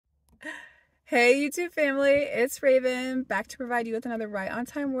Hey, YouTube family, it's Raven back to provide you with another right on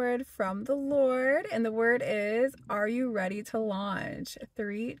time word from the Lord. And the word is, are you ready to launch?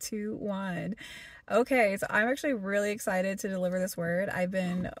 3, 2, 1. Okay, so I'm actually really excited to deliver this word. I've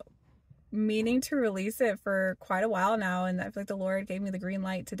been meaning to release it for quite a while now, and I feel like the Lord gave me the green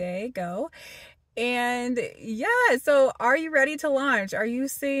light today. Go. And yeah, so are you ready to launch? Are you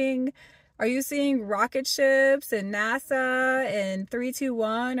seeing rocket ships and NASA and 3, 2,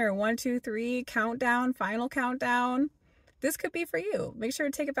 1 or 1, 2, 3 countdown, final countdown? This could be for you. Make sure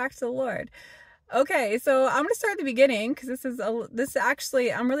to take it back to the Lord. Okay, so I'm going to start at the beginning because this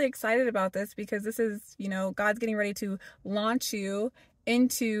actually, I'm really excited about this because this is, God's getting ready to launch you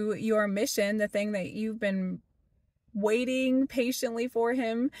into your mission, the thing that you've been waiting patiently for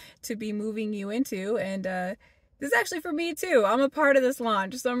him to be moving you into. And this is actually for me too. I'm a part of this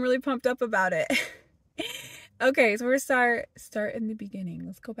launch, so I'm really pumped up about it. Okay, so we're start in the beginning.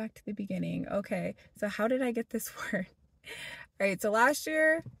 Let's go back to the beginning. Okay, so how did I get this word? All right, so last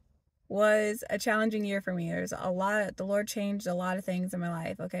year was a challenging year for me. There's a lot, the Lord changed a lot of things in my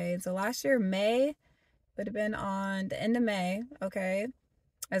life. Okay, so last year, May, would have been on the end of May. Okay,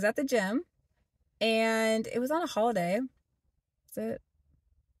 I was at the gym and it was on a holiday. Is it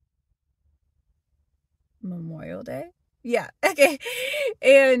Memorial Day? Yeah. Okay.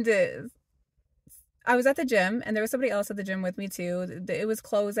 And I was at the gym and there was somebody else at the gym with me too. It was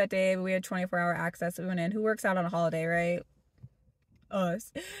closed that day, but we had 24-hour access. We went in. Who works out on a holiday, right?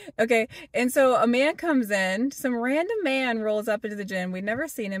 Us. Okay. And so a man comes in, some random man rolls up into the gym. We'd never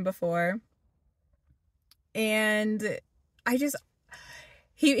seen him before. And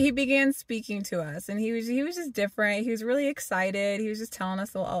he began speaking to us, and he was just different. He was really excited. He was just telling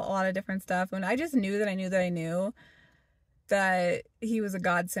us a lot of different stuff. And I just knew that I knew that he was a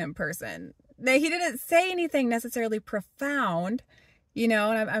God-sent person. Now, he didn't say anything necessarily profound, and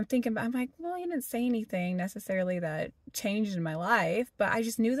I'm like, well, he didn't say anything necessarily that changed in my life, but I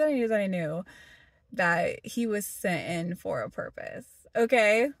just knew that I knew that he was sent in for a purpose.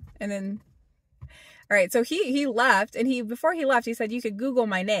 Okay. And then, all right, so he left, and before he left, he said, you could Google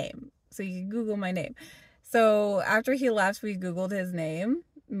my name. So you could Google my name. So after he left, we Googled his name,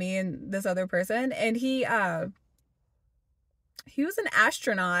 me and this other person, and he was an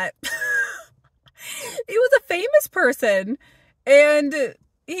astronaut. He was a famous person, and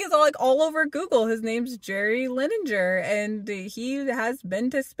he's all over Google. His name's Jerry Lininger, and he has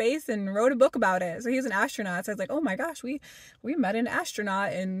been to space and wrote a book about it. So he's an astronaut. So I was like, oh my gosh, we met an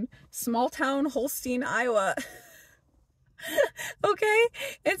astronaut in small town Holstein, Iowa. Okay.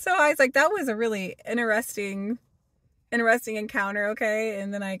 And so I was like, that was a really interesting encounter. Okay.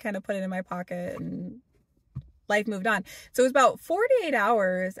 And then I kind of put it in my pocket and life moved on. So it was about 48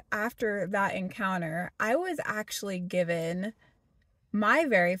 hours after that encounter, I was actually given my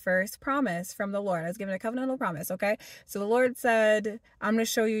very first promise from the Lord. I was given a covenantal promise. Okay. So the Lord said, I'm going to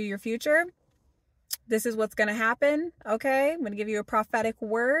show you your future. This is what's going to happen. Okay. I'm going to give you a prophetic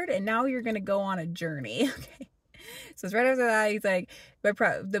word, and now you're going to go on a journey. Okay. So it's right after that. He's like,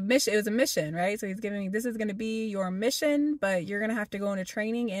 the mission, it was a mission, right? So he's giving me, this is going to be your mission, but you're going to have to go into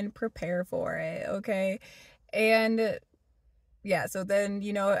training and prepare for it. Okay. And yeah, so then,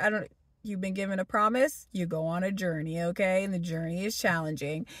 you've been given a promise, you go on a journey, okay? And the journey is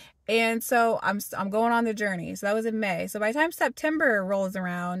challenging. And so I'm going on the journey. So that was in May. So by the time September rolls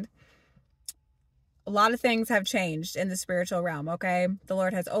around, a lot of things have changed in the spiritual realm, okay? The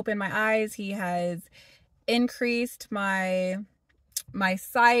Lord has opened my eyes. He has increased my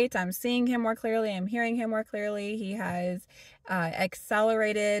sight. I'm seeing him more clearly. I'm hearing him more clearly. He has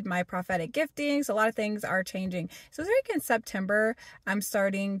accelerated my prophetic gifting. So a lot of things are changing. So in September, I'm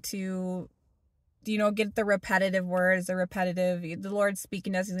starting to, get the repetitive words, the Lord's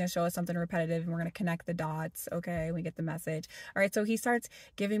speaking to us. He's going to show us something repetitive, and we're going to connect the dots. Okay. We get the message. All right. So he starts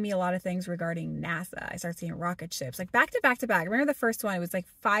giving me a lot of things regarding NASA. I start seeing rocket ships, like back to back to back. I remember the first one, it was like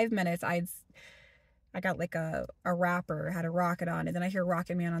 5 minutes. I got like a wrapper, had a rocket on it. Then I hear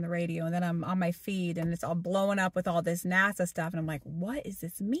Rocket Man on the radio, and then I'm on my feed and it's all blowing up with all this NASA stuff. And I'm like, what does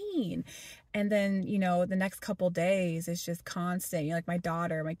this mean? And then, the next couple days, it's just constant. Like my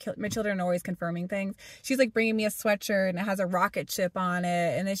daughter, my children are always confirming things. She's like bringing me a sweatshirt and it has a rocket ship on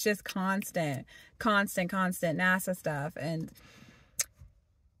it. And it's just constant NASA stuff. And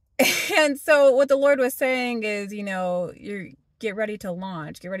so what the Lord was saying is, get ready to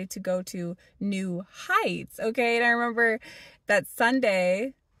launch, get ready to go to new heights. Okay. And I remember that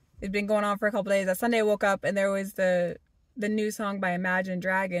Sunday, it'd been going on for a couple days. That Sunday I woke up and there was the new song by Imagine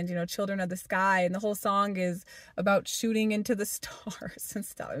Dragons, Children of the Sky. And the whole song is about shooting into the stars and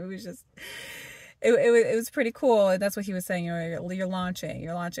stuff. it was pretty cool. And that's what he was saying. You're launching.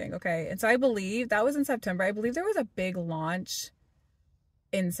 Okay. And so I believe that was in September. I believe there was a big launch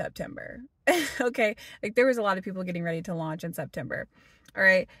in September. Okay. Like there was a lot of people getting ready to launch in September. All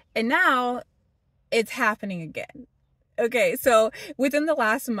right. And now it's happening again. Okay. So within the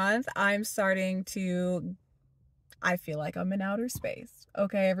last month, I feel like I'm in outer space.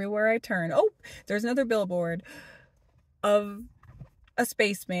 Okay. Everywhere I turn. Oh, there's another billboard of a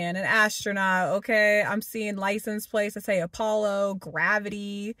spaceman, an astronaut. Okay. I'm seeing license plates that say Apollo,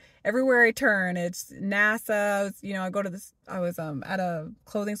 Gravity. Everywhere I turn, it's NASA. I was at a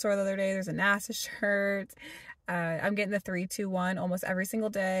clothing store the other day. There's a NASA shirt. I'm getting the 3, 2, 1 almost every single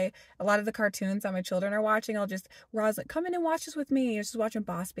day. A lot of the cartoons that my children are watching, Roz, like, come in and watch this with me. I was just watching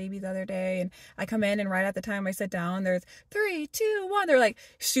Boss Baby the other day, and I come in, and right at the time I sit down, there's 3, 2, 1. They're like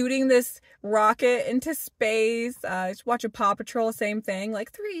shooting this rocket into space. Just watching Paw Patrol, same thing.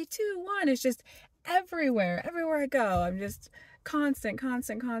 Like 3, 2, 1. It's just everywhere I go. I'm just constant.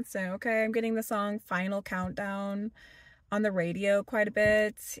 Okay, I'm getting the song Final Countdown on the radio quite a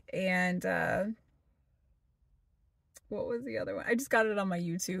bit, and what was the other one? I just got it on my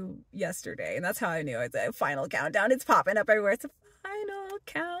YouTube yesterday, and that's how I knew it's a Final Countdown. It's popping up everywhere. It's a Final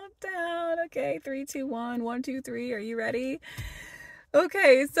Countdown. Okay, 3, 2, 1, 1, 2, 3. Are you ready?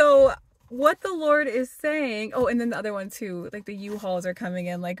 Okay, so what the Lord is saying. Oh, and then the other one too, like the U-Hauls are coming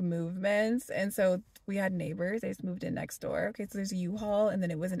in like movements, and so we had neighbors. They just moved in next door. Okay, so there's a U-Haul, and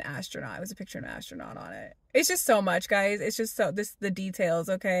then it was an astronaut. It was a picture of an astronaut on it. It's just so much, guys. It's just the details,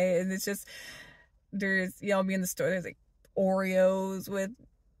 okay? And it's just, there's, I'll be in the store, there's like Oreos with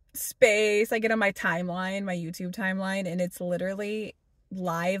space. I get on my timeline, my YouTube timeline, and it's literally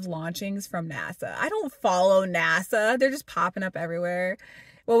live launchings from NASA. I don't follow NASA. They're just popping up everywhere.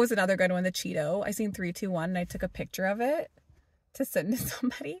 What was another good one? The Cheeto. I seen 3, 2, 1, and I took a picture of it to send to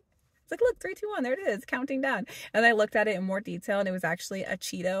somebody. It's like, look, 3, 2, 1, there it is, counting down. And I looked at it in more detail, and it was actually a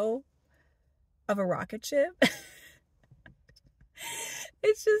Cheeto of a rocket ship.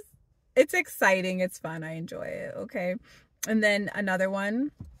 It's exciting. It's fun. I enjoy it. Okay. And then another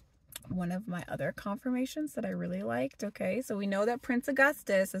one of my other confirmations that I really liked. Okay. So we know that Prince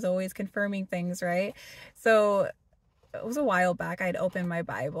Augustus is always confirming things, right? So it was a while back. I'd opened my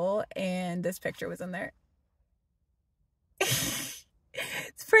Bible and this picture was in there. It's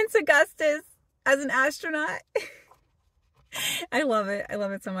Prince Augustus as an astronaut. I love it. I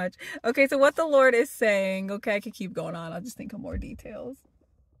love it so much. Okay. So what the Lord is saying, okay, I could keep going on. I'll just think of more details.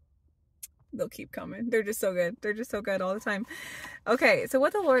 They'll keep coming. They're just so good. They're just so good all the time. Okay, so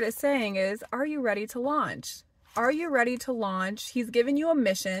what the Lord is saying is, are you ready to launch? Are you ready to launch? He's given you a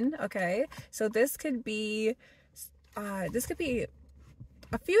mission, okay? So this could be a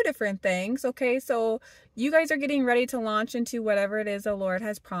few different things, okay? So you guys are getting ready to launch into whatever it is the Lord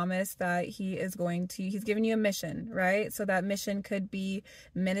has promised that He's given you a mission, right? So that mission could be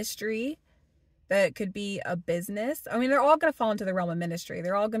ministry. That could be a business. I mean, they're all going to fall into the realm of ministry.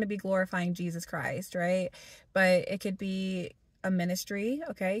 They're all going to be glorifying Jesus Christ, right? But it could be a ministry,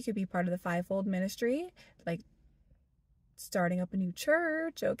 okay? It could be part of the fivefold ministry, like starting up a new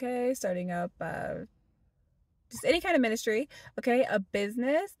church, okay? Starting up just any kind of ministry, okay? A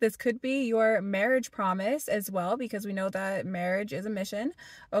business. This could be your marriage promise as well, because we know that marriage is a mission,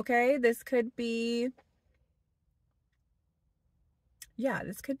 okay? This could be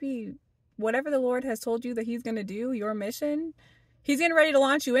whatever the Lord has told you that He's going to do, your mission, He's getting ready to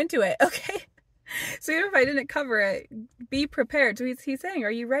launch you into it, okay? So even if I didn't cover it, be prepared. So he's saying, are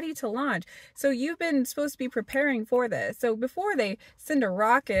you ready to launch? So you've been supposed to be preparing for this. So before they send a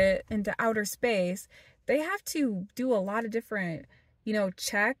rocket into outer space, they have to do a lot of different,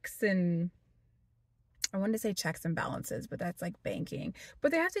 checks and, I wanted to say checks and balances, but that's like banking.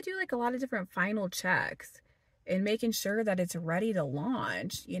 But they have to do like a lot of different final checks. And making sure that it's ready to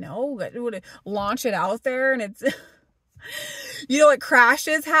launch, launch it out there and it's, it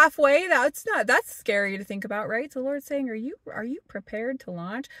crashes halfway. That's scary to think about, right? So the Lord's saying, are you prepared to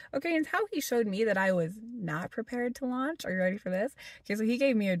launch? Okay. And how He showed me that I was not prepared to launch. Are you ready for this? Okay. So He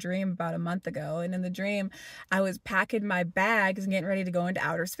gave me a dream about a month ago. And in the dream, I was packing my bags and getting ready to go into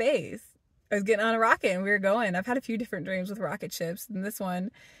outer space. I was getting on a rocket and we were going. I've had a few different dreams with rocket ships. And this one,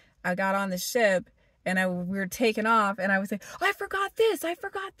 I got on the ship. And we were taking off and I was like, I forgot this. And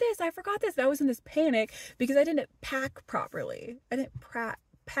I was in this panic because I didn't pack properly. I didn't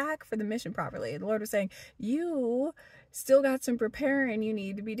pack for the mission properly. The Lord was saying, you still got some preparing you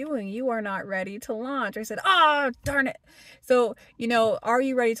need to be doing. You are not ready to launch. I said, darn it. So, are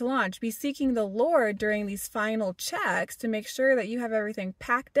you ready to launch? Be seeking the Lord during these final checks to make sure that you have everything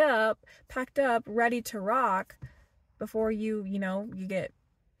packed up, ready to rock before you get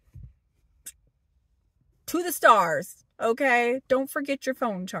to the stars. Okay. Don't forget your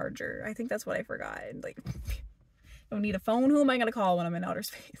phone charger. I think that's what I forgot. Like, don't need a phone. Who am I going to call when I'm in outer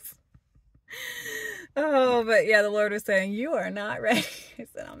space? Oh, but yeah, the Lord was saying, you are not ready. I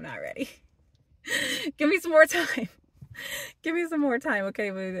said, I'm not ready. Give me some more time. Give me some more time. Okay.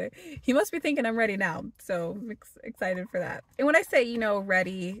 But he must be thinking I'm ready now. So I'm excited for that. And when I say,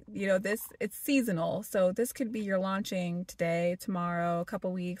 ready, it's seasonal. So this could be your launching today, tomorrow, a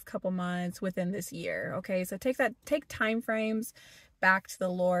couple weeks, couple months within this year. Okay. So take time frames back to the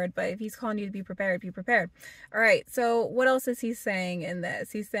Lord. But if he's calling you to be prepared, be prepared. All right. So what else is he saying in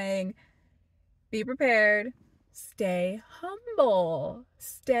this? He's saying, be prepared. Stay humble.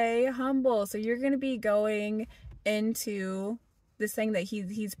 Stay humble. So you're going to be going into this thing that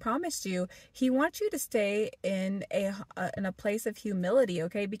he's promised you. He wants you to stay in a place of humility,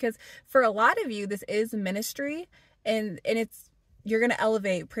 okay? Because for a lot of you, this is ministry, and you're going to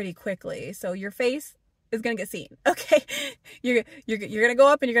elevate pretty quickly. So your face is going to get seen, okay? You're going to go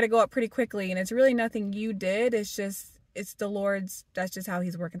up, and you're going to go up pretty quickly, and it's really nothing you did. It's the Lord's. That's just how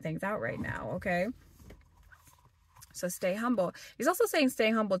he's working things out right now, okay? So stay humble. He's also saying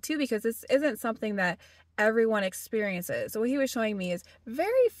stay humble too, because this isn't something that everyone experiences. So what he was showing me is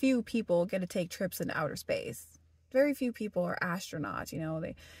very few people get to take trips into outer space. Very few people are astronauts,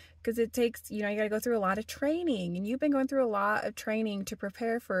 because it takes, you got to go through a lot of training, and you've been going through a lot of training to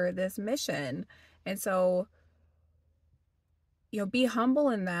prepare for this mission. And so, be humble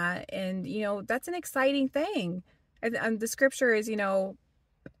in that. And, that's an exciting thing. And the scripture is,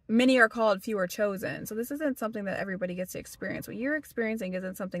 many are called, few are chosen. So this isn't something that everybody gets to experience. What you're experiencing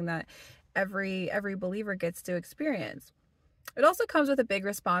isn't something that every believer gets to experience. It also comes with a big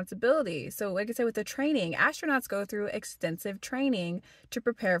responsibility. So like I said, with the training, astronauts go through extensive training to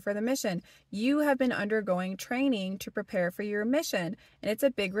prepare for the mission. You have been undergoing training to prepare for your mission, and it's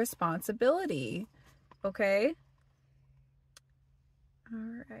a big responsibility. Okay?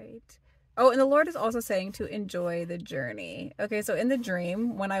 All right. Oh, and the Lord is also saying to enjoy the journey. Okay, so in the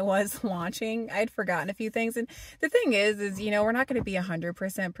dream, when I was launching, I'd forgotten a few things. And the thing is, we're not going to be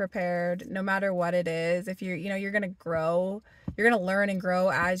 100% prepared no matter what it is. If you're going to grow, you're going to learn and grow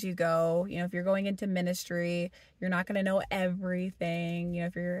as you go. If you're going into ministry, you're not going to know everything.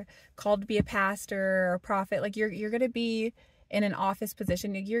 If you're called to be a pastor or a prophet, like you're going to be in an office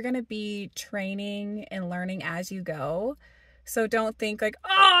position. You're going to be training and learning as you go. So don't think like, oh,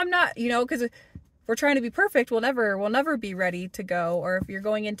 I'm not, because if we're trying to be perfect, we'll never be ready to go. Or if you're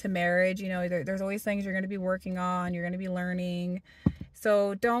going into marriage, there's always things you're going to be working on, you're going to be learning.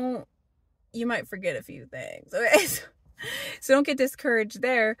 So you might forget a few things. Okay? So don't get discouraged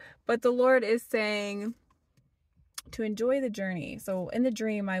there. But the Lord is saying to enjoy the journey. So in the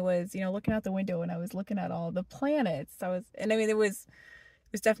dream, I was, looking out the window, and I was looking at all the planets. It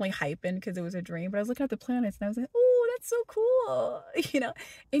was definitely hyping because it was a dream, but I was looking at the planets, and I was like, oh, that's so cool.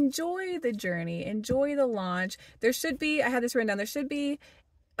 Enjoy the journey, enjoy the launch. I had this written down, there should be,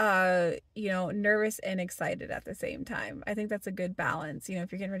 nervous and excited at the same time. I think that's a good balance.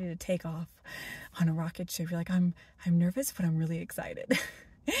 If you're getting ready to take off on a rocket ship, you're like, I'm nervous, but I'm really excited.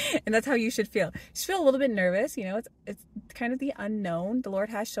 And that's how you should feel. You should feel a little bit nervous. It's kind of the unknown. The Lord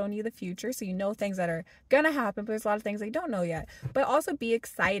has shown you the future, so you know things that are gonna happen, but there's a lot of things that you don't know yet. But also be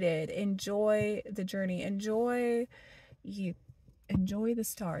excited. Enjoy the journey. Enjoy the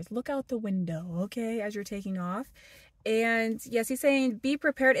stars. Look out the window, okay, as you're taking off. And yes, he's saying be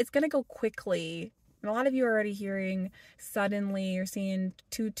prepared. It's gonna go quickly. And a lot of you are already hearing suddenly. You're seeing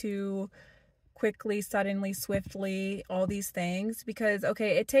tutu, quickly, suddenly, swiftly, all these things, because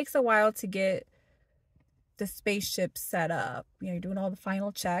it takes a while to get the spaceship set up. You're doing all the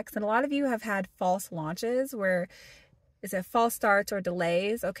final checks, and a lot of you have had false launches where is it false starts or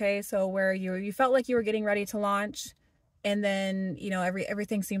delays. Okay, so where you felt like you were getting ready to launch, and then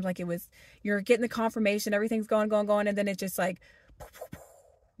everything seemed like you're getting the confirmation, everything's going, and then it just like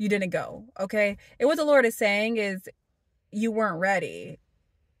you didn't go. Okay, and what the Lord is saying is you weren't ready.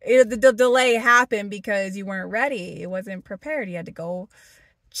 The delay happened because you weren't ready. It wasn't prepared. You had to go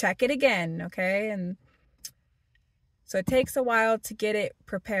check it again, okay? And so it takes a while to get it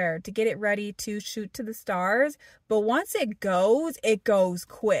prepared, to get it ready to shoot to the stars. But once it goes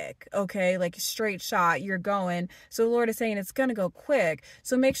quick, okay? Like a straight shot, you're going. So the Lord is saying it's going to go quick.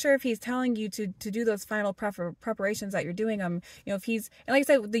 So make sure if he's telling you to do those final preparations that you're doing, if he's, and like I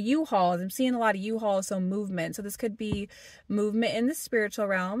said, with the U-Hauls, I'm seeing a lot of U-Hauls, so movement. So this could be movement in the spiritual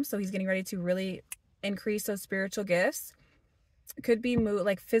realm. So he's getting ready to really increase those spiritual gifts. It could be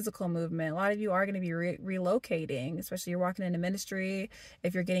like physical movement. A lot of you are going to be relocating, especially you're walking into ministry.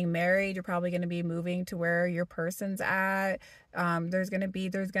 If you're getting married, you're probably going to be moving to where your person's at. There's going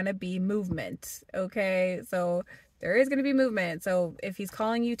to be movement. Okay. So there is going to be movement. So if he's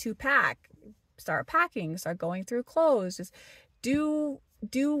calling you to pack, start packing, start going through clothes, just do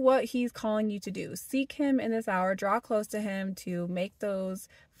what he's calling you to do. Seek him in this hour, draw close to him to make those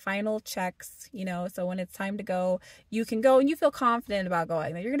final checks, you know, so when it's time to go, you can go and you feel confident about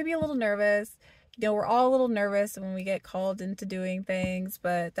going. You're going to be a little nervous. You know, we're all a little nervous when we get called into doing things,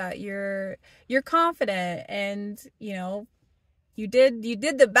 but that you're confident, and, you know, you did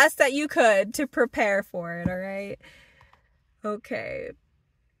the best that you could to prepare for it. All right. Okay.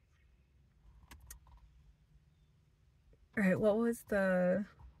 All right. What was the...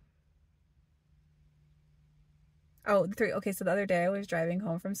 Oh, the three. Okay, so the other day I was driving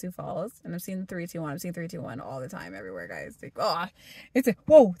home from Sioux Falls, and I'm seeing the 3-2-1. I'm seeing 3-2-1 all the time, everywhere, guys. Like, oh, it's a,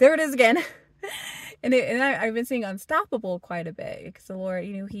 whoa, there it is again. and I've been seeing Unstoppable quite a bit, because the Lord,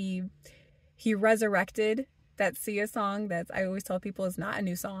 you know, he resurrected that Sia song. That's, I always tell people, is not a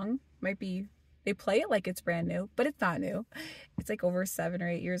new song. Might be, they play it like it's brand new, but it's not new. It's like over 7 or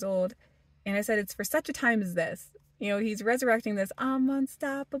 8 years old. And I said, it's for such a time as this. You know, he's resurrecting this, I'm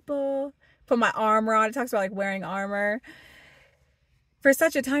unstoppable. Put my armor on. It talks about like wearing armor for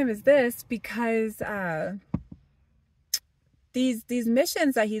such a time as this, because these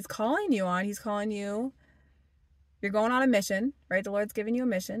missions that he's calling you on, he's calling you, you're going on a mission, right? The Lord's giving you a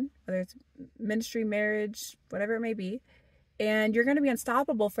mission, whether it's ministry, marriage, whatever it may be, and you're going to be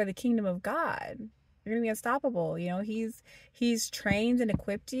unstoppable for the kingdom of God. You're going to be unstoppable. You know, he's trained and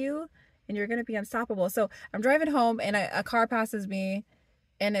equipped you, and you're going to be unstoppable. So I'm driving home, and a car passes me,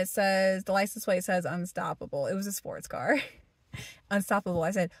 and it says, the license plate says Unstoppable. It was a sports car. Unstoppable. I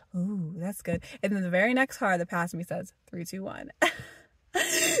said, ooh, that's good. And then the very next car that passed me says 3-2-1.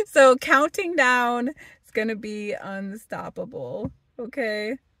 So counting down, it's going to be unstoppable.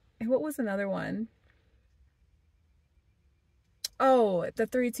 Okay. And what was another one? Oh, the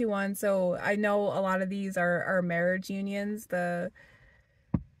 3-2-1. So I know a lot of these are marriage unions. The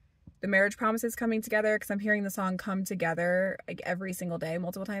marriage promises coming together, because I'm hearing the song Come Together like every single day,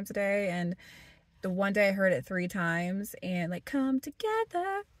 multiple times a day. And the one day I heard it 3 times, and like, come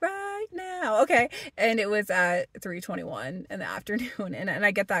together right now. Okay. And it was at 3:21 in the afternoon. And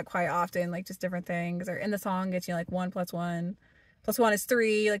I get that quite often, like just different things. Or in the song, it's, you know, like 1 + 1 + 1 is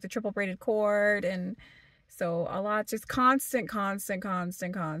 3, like the triple braided chord. And so a lot, just constant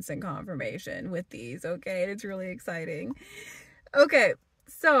confirmation with these. Okay. And it's really exciting. Okay.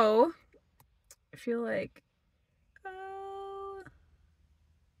 So I feel like,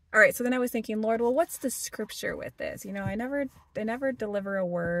 all right. So then I was thinking, Lord, well, what's the scripture with this? You know, I never deliver a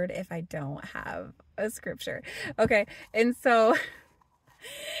word if I don't have a scripture. Okay. And so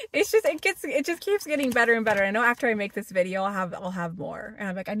it's just, it just keeps getting better and better. I know after I make this video, I'll have more. And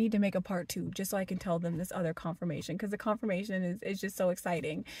I'm like, I need to make a part 2 just so I can tell them this other confirmation, because the confirmation is just so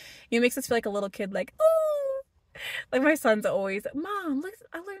exciting. It makes us feel like a little kid, like, oh, like my son's always, Mom, look,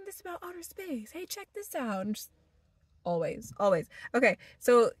 I learned this about outer space. Hey, check this out. And just always. Okay.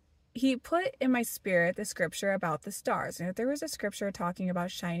 So he put in my spirit the scripture about the stars. And there was a scripture talking about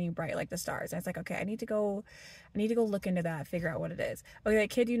shining bright like the stars. And it's like, okay, I need to go look into that, figure out what it is. Okay, I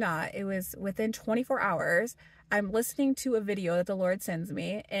kid you not. It was within 24 hours. I'm listening to a video that the Lord sends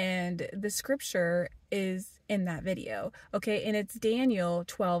me, and the scripture is in that video. Okay. And it's Daniel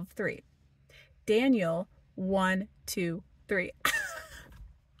 12:3. Daniel 1, 2, 3.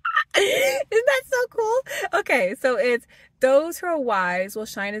 Isn't that so cool? Okay, so it's, those who are wise will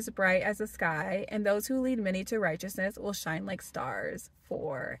shine as bright as the sky, and those who lead many to righteousness will shine like stars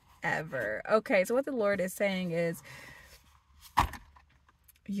forever. Okay, so what the Lord is saying is,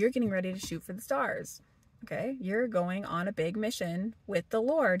 you're getting ready to shoot for the stars. Okay, you're going on a big mission with the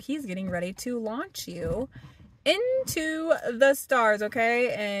Lord. He's getting ready to launch you into the stars.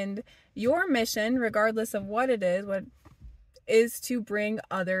 Okay, and your mission, regardless of what it is to bring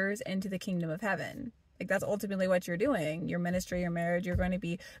others into the kingdom of heaven. Like, that's ultimately what you're doing. Your ministry, your marriage, you're going to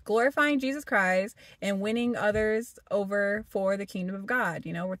be glorifying Jesus Christ and winning others over for the kingdom of God.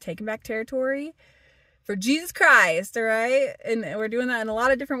 You know, we're taking back territory for Jesus Christ, all right? And we're doing that in a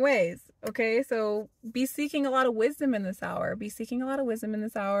lot of different ways, okay? So be seeking a lot of wisdom in this hour. Be seeking a lot of wisdom in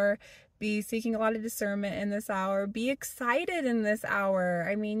this hour. Be seeking a lot of discernment in this hour. Be excited in this hour.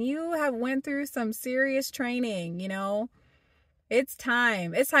 I mean, you have went through some serious training, you know? It's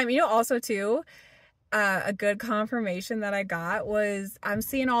time. It's time. You know, also too, a good confirmation that I got was, I'm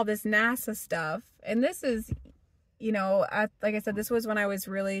seeing all this NASA stuff. And this is, you know, like I said, this was when I was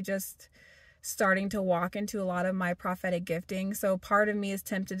really just starting to walk into a lot of my prophetic gifting. So part of me is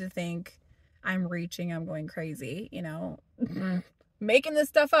tempted to think I'm reaching, I'm going crazy, you know, making this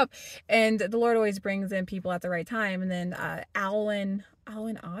stuff up. And the Lord always brings in people at the right time. And then Alan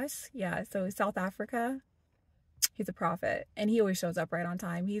Oss, yeah, so South Africa, he's a prophet, and he always shows up right on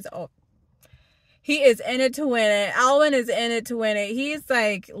time. He is in it to win it. Alwyn is in it to win it. He's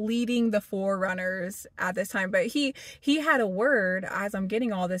like leading the forerunners at this time. But he had a word as I'm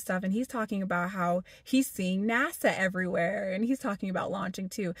getting all this stuff, and he's talking about how he's seeing NASA everywhere, and he's talking about launching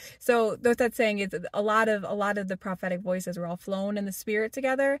too. So what that's saying is a lot of the prophetic voices were all flown in the spirit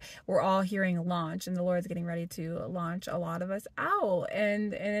together. We're all hearing launch, and the Lord's getting ready to launch a lot of us out,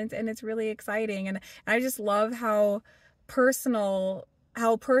 and it's really exciting. And I just love how personal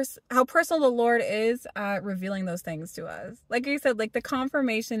the Lord is at revealing those things to us. Like you said, like the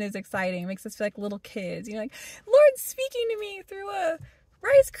confirmation is exciting. It makes us feel like little kids. You know, like, Lord's speaking to me through a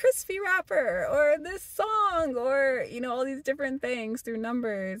Rice Krispie wrapper or this song, or, you know, all these different things through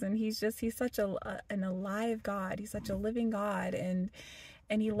numbers. And he's such an alive God. He's such a living God. And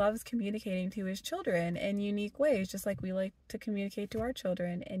he loves communicating to his children in unique ways, just like we like to communicate to our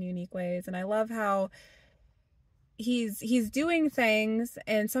children in unique ways. And I love how he's doing things,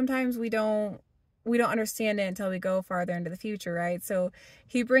 and sometimes we don't understand it until we go farther into the future, right? So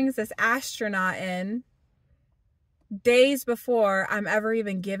he brings this astronaut in days before I'm ever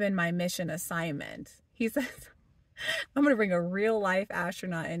even given my mission assignment. He says, I'm going to bring a real life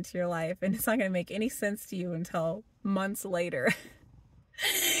astronaut into your life, and it's not going to make any sense to you until months later.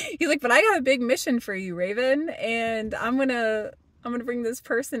 He's like, but I got a big mission for you, Raven, and I'm going to bring this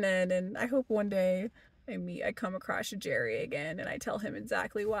person in, and I hope one day I come across Jerry again, and I tell him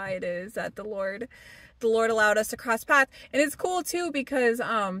exactly why it is that the Lord allowed us to cross paths. And it's cool too, because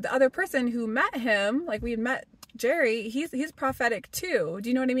the other person who met him, like we had met Jerry, he's prophetic too. Do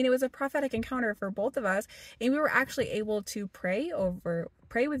you know what I mean? It was a prophetic encounter for both of us, and we were actually able to pray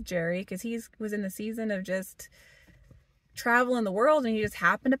with Jerry, because he was in the season of just traveling the world, and he just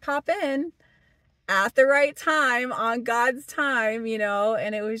happened to pop in at the right time, on God's time, you know.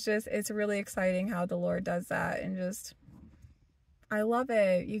 And it's really exciting how the Lord does that. And just, I love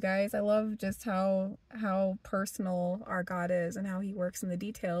it, you guys. I love just how personal our God is, and how he works in the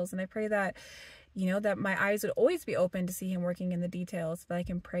details. And I pray that, you know, that my eyes would always be open to see him working in the details, so that I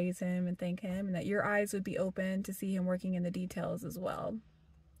can praise him and thank him, and that your eyes would be open to see him working in the details as well.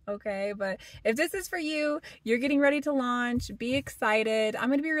 Okay, but if this is for you, you're getting ready to launch, be excited. I'm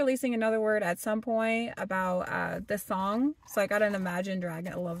going to be releasing another word at some point about the song. So I got an Imagine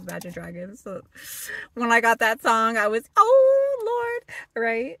Dragon. I love Imagine Dragons. So when I got that song, I was, oh Lord,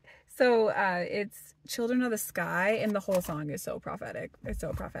 right? So it's Children of the Sky, and the whole song is so prophetic. It's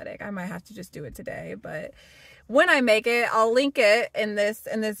so prophetic. I might have to just do it today, but when I make it, I'll link it in this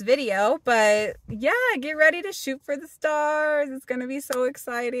video. But yeah, get ready to shoot for the stars. It's gonna be so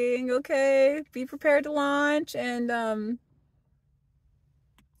exciting. Okay, be prepared to launch, and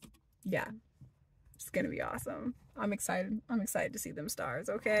yeah, it's gonna be awesome. I'm excited to see them stars.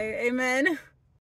 Okay, amen.